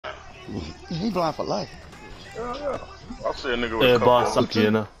He blind for life. Yeah. I see a nigga with a Yeah, couple boss of up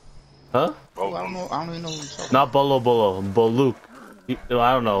here now. Huh? Oh, I don't know. I don't even know who you're talking Not Bolo, Boluk. I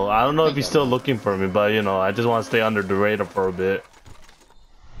don't know. I don't know if he's still looking for me, but you know, I just want to stay under the radar for a bit.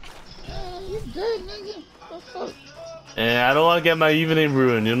 You good, nigga? What the fuck? And I don't want to get my evening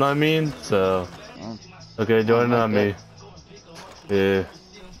ruined, you know what I mean? So, okay, join on me. Yeah.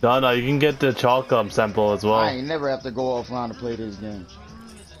 No, you can get the chalk sample as well. I ain't never have to go offline to play this game.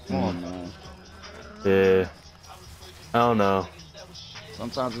 Come on, man. Yeah. I don't know.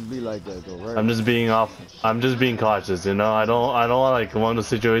 Sometimes it be like that though, right? I'm just being cautious, you know. I don't want like one of the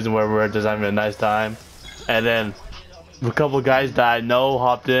situations where we're just having a nice time, and then a couple of guys that I know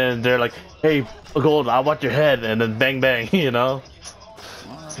hopped in. They're like, "Hey, Gold, I want your head," and then bang bang, you know.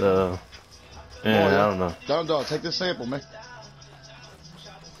 So, yeah, I don't know. Dog, take this sample, man.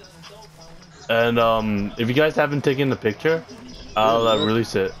 And if you guys haven't taken the picture, I'll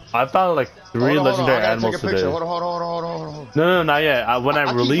release it. I found like 3 legendary animals today. Hold on. No, not yet. When I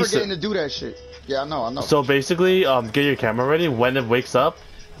release keep forgetting to do that shit. Yeah, I know. So basically, get your camera ready. When it wakes up,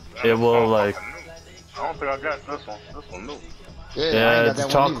 it will like. I don't think I got this one. This one new. Yeah, it's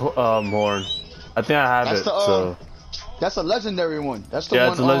chalk horn. I think I have it. So. That's a legendary one. That's the one.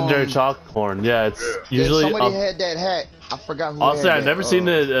 Yeah, it's a legendary chalk horn. Yeah, it's usually. Somebody had that hat. I forgot who. Also, had I've that. never seen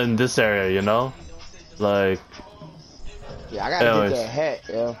it in this area. You know, like. Yeah, I gotta get that hat.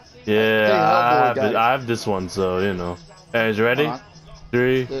 Yeah, I have this one, so you know. Hey, is you ready?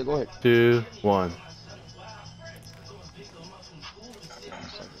 3, 2, 1.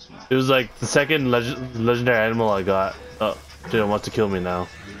 It was like the second legendary animal I got. Oh, dude wants to kill me now.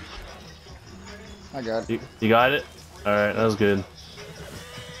 I got it. You got it? Alright, that was good.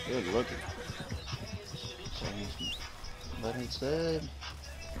 Good looking. But instead,